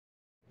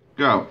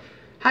Go.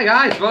 Hi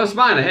guys, Ron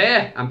Miner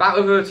here. I'm back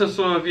with a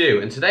Transformer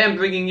review, and today I'm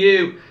bringing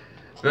you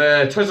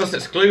the Toys R Us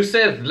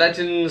exclusive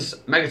Legends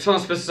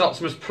Megatronus vs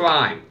Optimus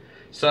Prime.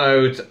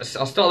 So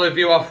I'll start the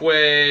review off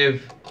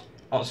with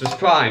Optimus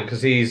Prime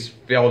because he's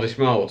the oldish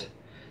mold.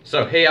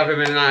 So here you have him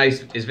in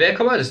his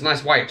vehicle mode. It's a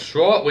nice white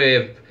short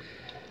with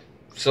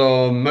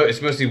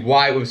it's mostly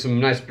white with some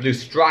nice blue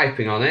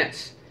striping on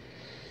it.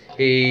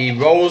 He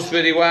rolls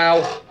really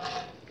well,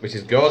 which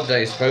is good that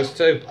he's supposed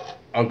to.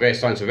 Oh great, it's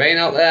starting to rain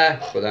out there,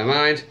 but never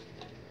mind.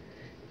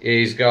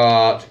 He's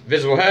got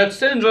visible head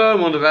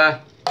syndrome under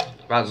there.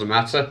 That doesn't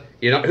matter.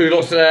 You know who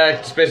looks at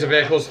their space of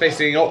vehicles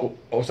facing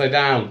upside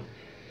down.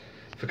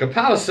 For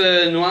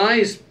comparison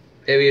wise,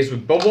 here he is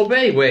with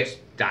Bumblebee, which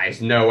that is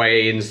no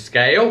way in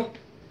scale.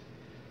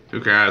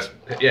 Who cares?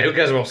 Yeah, who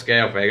cares about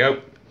scale? There you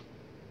go.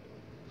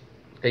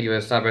 Take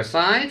you side by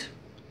side.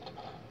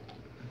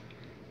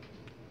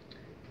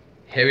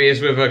 Here he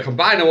is with a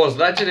Combiner Wars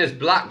legend. It's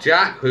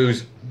Blackjack,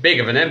 who's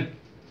bigger than him.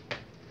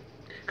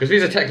 Because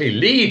these are technically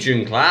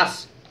Legion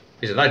class.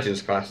 These are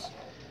Legends class.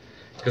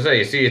 Because there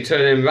you see, you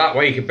turn him that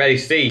way, you can barely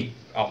see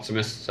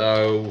Optimus.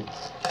 So,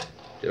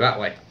 do it that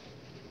way.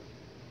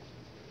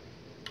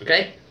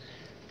 Okay.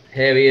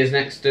 Here he is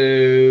next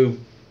to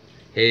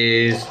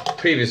his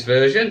previous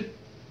version.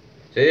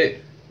 See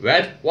it?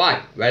 Red,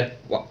 white, red,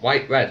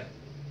 white, red.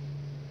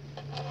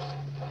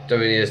 Don't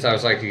really need to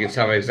sound like you can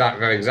tell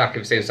they're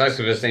exactly the same size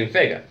because they're the same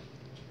figure.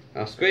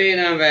 Off screen,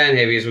 and then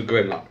here he is with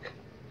Grimlock.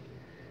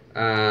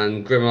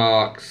 And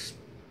Grimlock's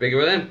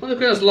bigger than him. Well,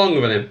 Grimlock's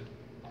longer than him.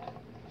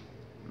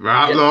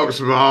 That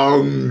looks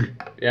wrong.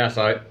 Yeah,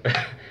 sorry.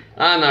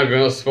 And now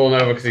Grimlock's fallen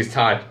over because he's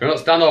tired. Grimlock,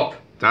 stand up.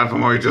 Down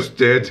from what you just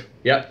did.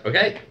 Yep,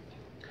 okay.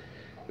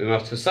 Move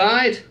off to the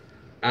side.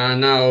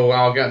 And now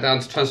I'll get down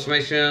to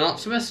Transformation and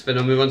Optimus, then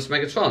I'll move on to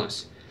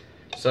Megatronus.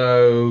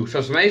 So,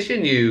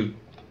 Transformation, you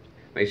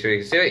make sure you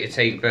can see it. You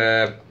take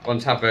the one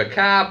tab of the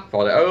cab,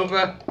 fold it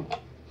over.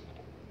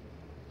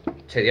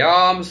 Take the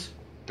arms,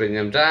 bring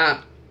them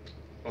down.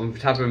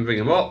 Untap them, bring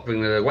them up,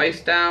 bring the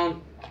waist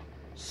down.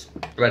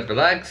 Spread the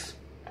legs,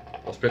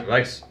 or split the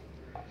legs.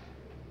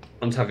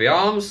 Untap the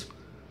arms,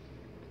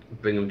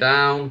 bring them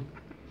down.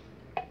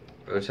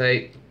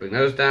 Rotate, bring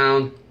those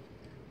down.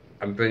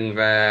 And bring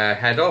their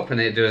head up, and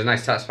they do a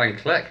nice satisfying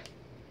click.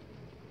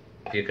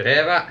 If you could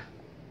hear that.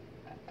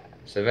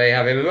 So there you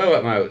have him in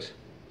robot mode.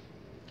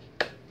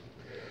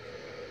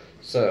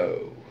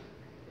 So,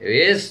 here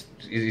he is.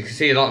 You can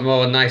see a lot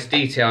more nice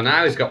detail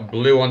now. He's got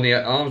blue on the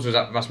arms,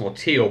 that's more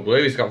teal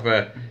blue. He's got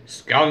the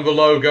Scoundrel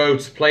logo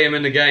to play him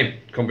in the game.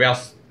 Can't be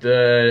asked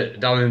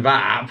down in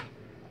that app.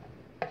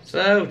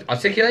 So,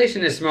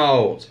 articulation is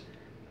mold.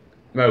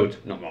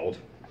 Not mold.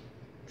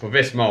 For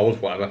this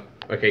mold, whatever.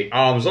 Okay,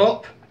 arms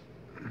up.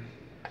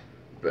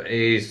 But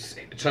his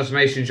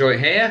transformation joint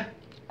here.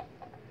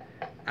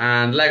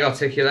 And leg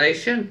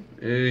articulation.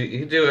 You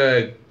can do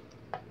a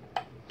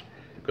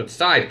good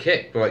side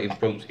kick, but he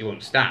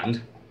won't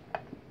stand.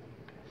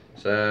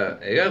 So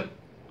there you go.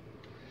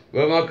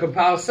 Robot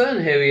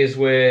comparison. Here he is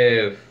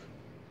with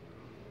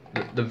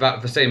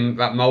the same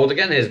mold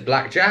again. Here's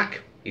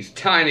Blackjack. He's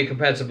tiny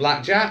compared to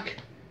Blackjack.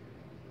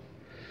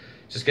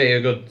 Just get you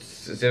a good.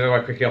 See if I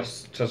quickly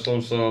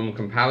transform some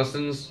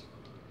comparisons.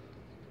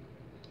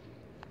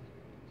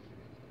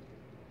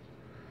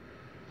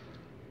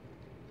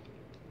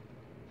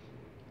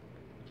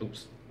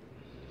 Oops.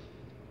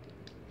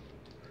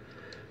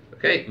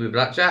 Okay, move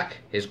Blackjack.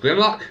 Here's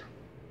Grimlock.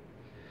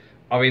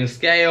 Are we in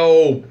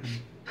scale?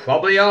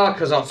 Probably are,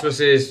 because Optimus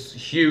is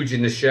huge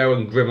in the show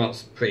and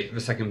Grimlock's the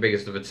second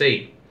biggest of the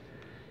team.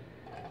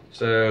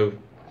 So,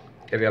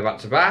 here we are back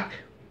to back.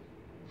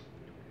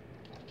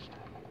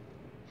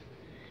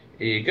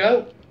 Here you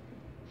go.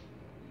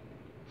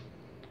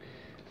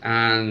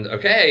 And,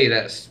 okay,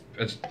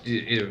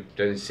 you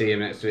don't see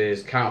him next to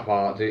his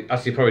counterpart.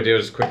 Actually, you probably do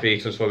just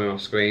quickly transform him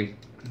off screen.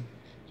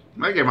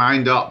 Make your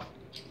mind up.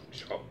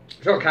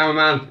 Short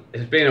cameraman,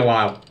 it's been a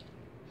while.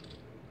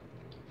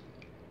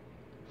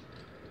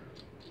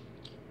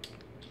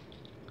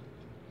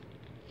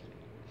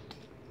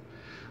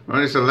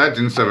 Well, it's a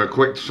legend, so they're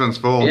quick to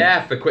transform.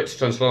 Yeah, for quick to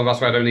transform, that's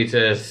why I don't need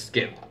to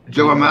skip.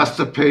 Do a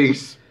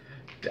masterpiece.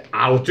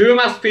 I'll do a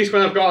masterpiece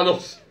when I've got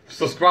enough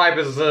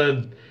subscribers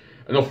and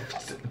enough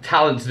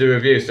talent to do a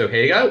review. So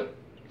here you go.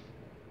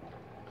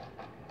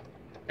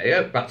 There you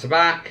go, back to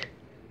back.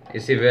 You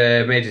see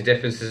the major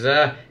differences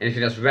there.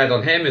 Anything that's red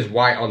on him is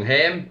white on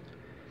him.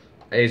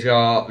 He's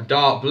got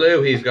dark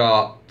blue, he's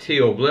got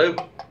teal blue.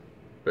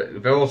 But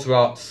they've also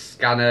got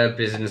scanner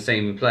bits in the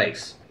same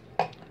place.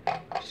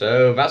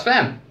 So that's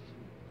them.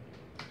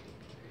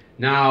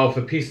 Now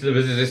for Piece of the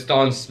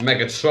Resistance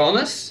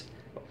Megatronus.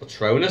 Or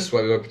Tronus,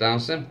 whatever you want to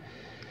pronounce him.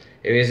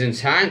 It is in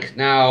tank.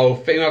 Now,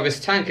 the thing about this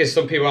tank is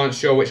some people aren't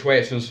sure which way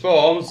it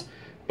transforms.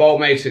 Bolt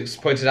Matrix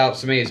pointed out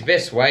to me it's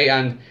this way,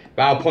 and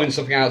I'll point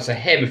something out to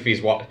him if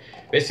he's what.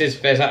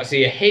 There's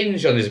actually a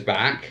hinge on his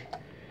back,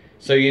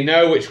 so you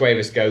know which way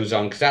this goes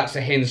on, because that's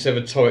a hinge so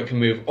the turret can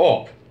move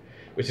up,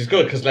 which is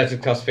good because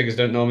Legend class figures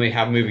don't normally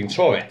have moving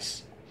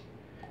turrets.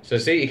 So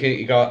see,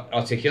 you got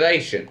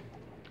articulation.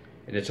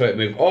 In the turret,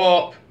 move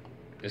up.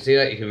 You see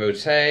that? You can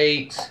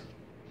rotate.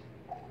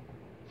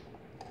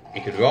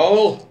 You can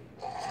roll.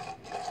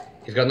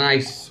 He's got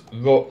nice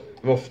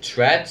rough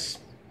treads.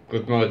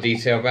 Good amount of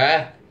detail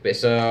there.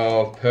 Bits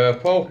of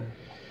purple.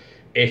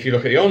 If you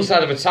look at the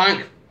underside of a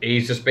tank,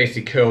 he's just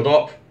basically curled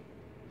up.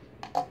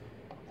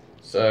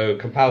 So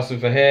comparison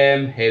for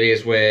him, here he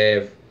is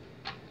with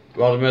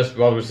Rodimus.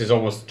 Rodimus is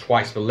almost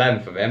twice the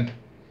length of him.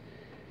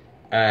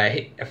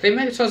 I think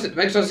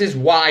Megatronus is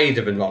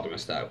wider than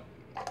Rodimus though,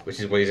 which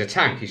is why he's a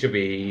tank. He should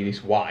be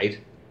this wide.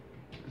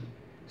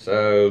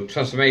 So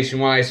transformation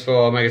wise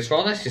for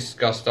Megatronus, just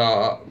got to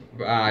start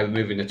by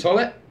moving the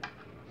turret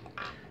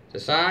to the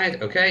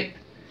side. Okay,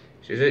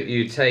 so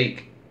you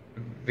take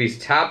these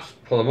tabs,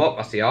 pull them up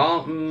as the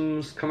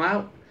arms come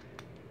out.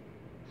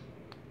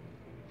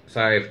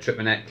 Sorry, I've clip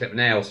my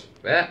nails.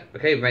 Yeah,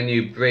 okay, then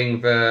you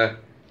bring the,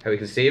 how you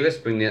can see this,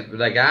 bring the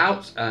leg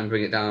out and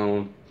bring it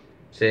down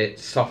so it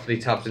softly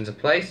tabs into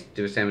place.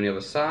 Do the same on the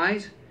other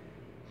side.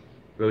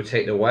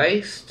 Rotate the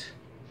waist.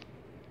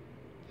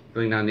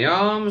 Bring down the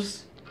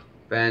arms.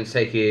 Then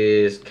take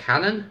his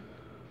cannon.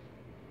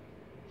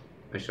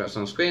 Make sure that's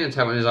on screen and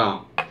tap on his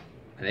arm. And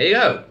there you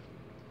go.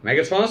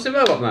 Megatronus in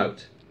robot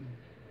mode.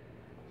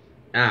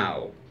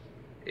 Now,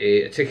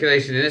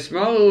 articulation in this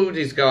mode,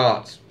 he's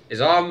got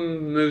his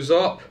arm moves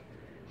up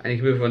and he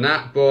can move on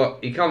that, but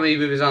he can't really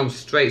move his arm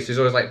straight, so he's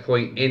always like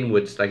pointing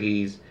inwards, like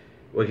he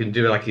can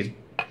do it like he's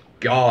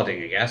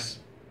guarding, I guess,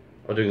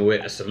 or doing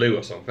a salute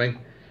or something.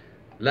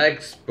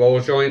 Legs, ball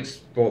joints,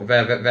 but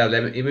they're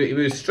limited. He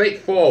moves straight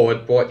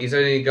forward, but he's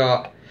only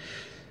got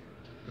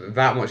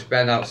that much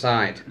bend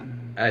outside.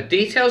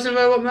 Details in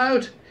robot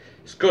mode.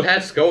 It's good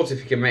head sculpt if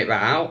you can make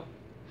that out.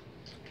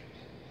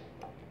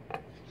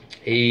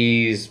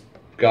 He's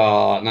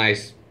got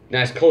nice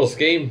colour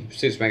scheme,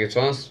 suits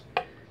Megatronus.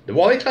 The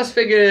Warrior class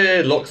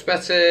figure looks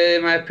better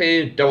in my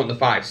opinion. Don't want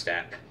the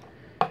 5-step.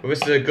 But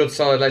this is a good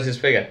solid Legends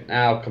figure.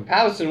 Now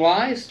comparison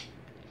wise,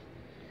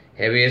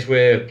 here he is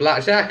with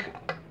Blackjack.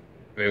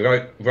 We've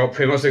got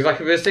pretty much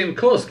exactly the same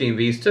colour scheme,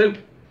 these two.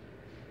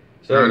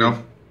 So, fair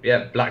enough.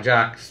 Yeah,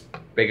 Blackjack's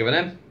bigger than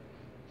him.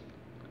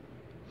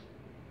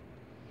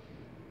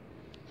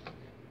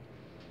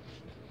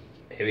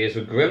 Here he is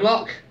with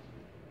Grimlock.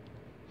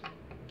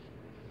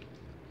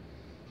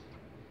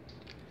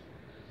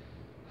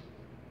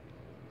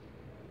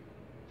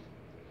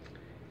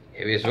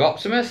 Here he is with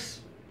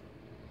Optimus.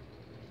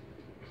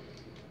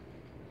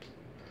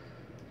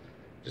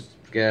 Just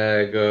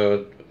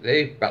go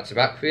back to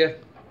back for you.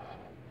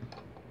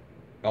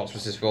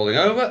 Optimus is falling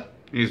over.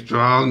 He's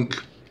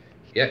drunk.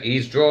 Yeah,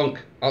 he's drunk.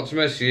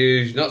 Optimus,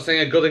 you're not setting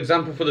a good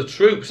example for the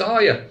troops,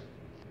 are you?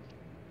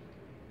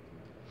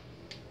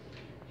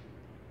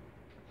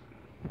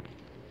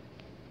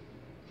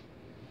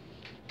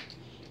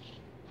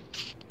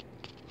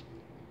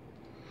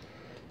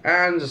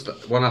 And just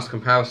one last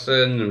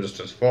comparison, I'm just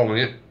transforming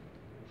it.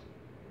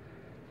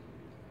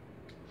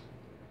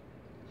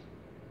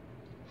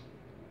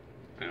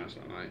 No, that's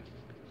not right.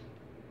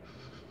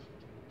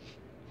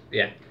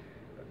 Yeah.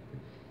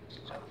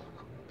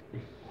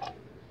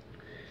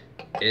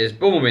 Is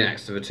Bumblebee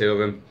next to the two of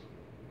them.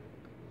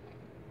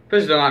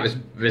 Personally, don't like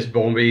this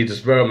Bumblebee,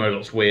 just Romo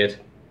looks weird.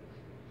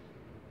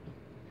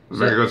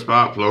 Very good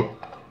spark plug.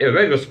 Yeah,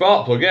 very good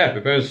spark plug, yeah,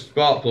 the burns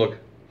spark plug.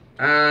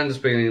 And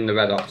just bringing in the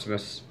red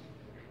Optimus.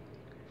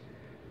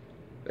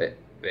 There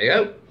you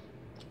go.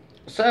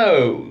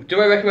 So,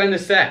 do I recommend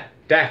this set?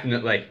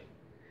 Definitely.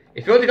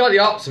 If you already got the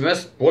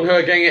Optimus, wouldn't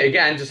hurt getting it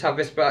again, just have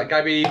this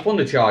guy be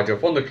Thunder Charge or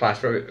Thunder Clash.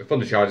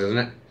 Thunder Charge, isn't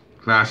it?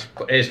 Clash.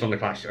 It is Thunder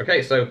Clash.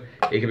 Okay, so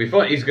he can be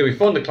fun. He's going to be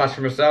Thunder Clash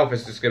for himself.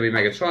 It's just going to be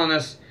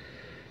Megatronus.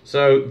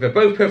 So they're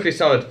both perfectly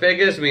solid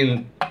figures. I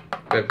mean,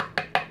 they're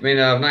made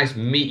of nice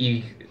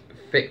meaty,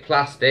 thick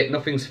plastic.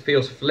 Nothing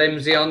feels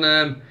flimsy on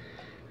them.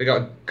 They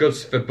got good.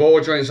 The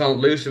ball joints aren't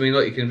loose. I mean,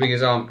 look, you can bring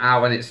his arm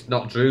out and it's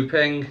not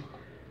drooping.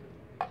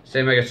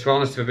 Same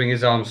Megatronus, if you bring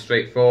his arm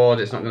straight forward,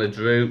 it's not going to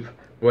droop.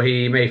 Well,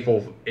 he may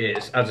fall.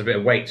 It adds a bit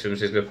of weight to him,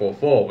 so he's going to fall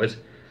forward.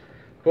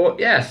 But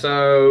yeah,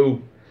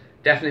 so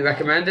definitely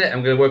recommend it.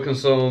 I'm going to work on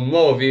some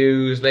more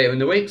reviews later in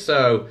the week.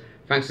 So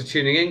thanks for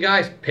tuning in,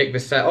 guys. Pick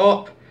this set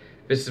up.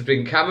 This has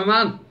been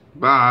Cameraman.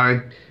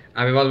 Bye.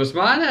 I'm Optimus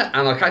Miner,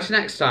 and I'll catch you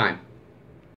next time.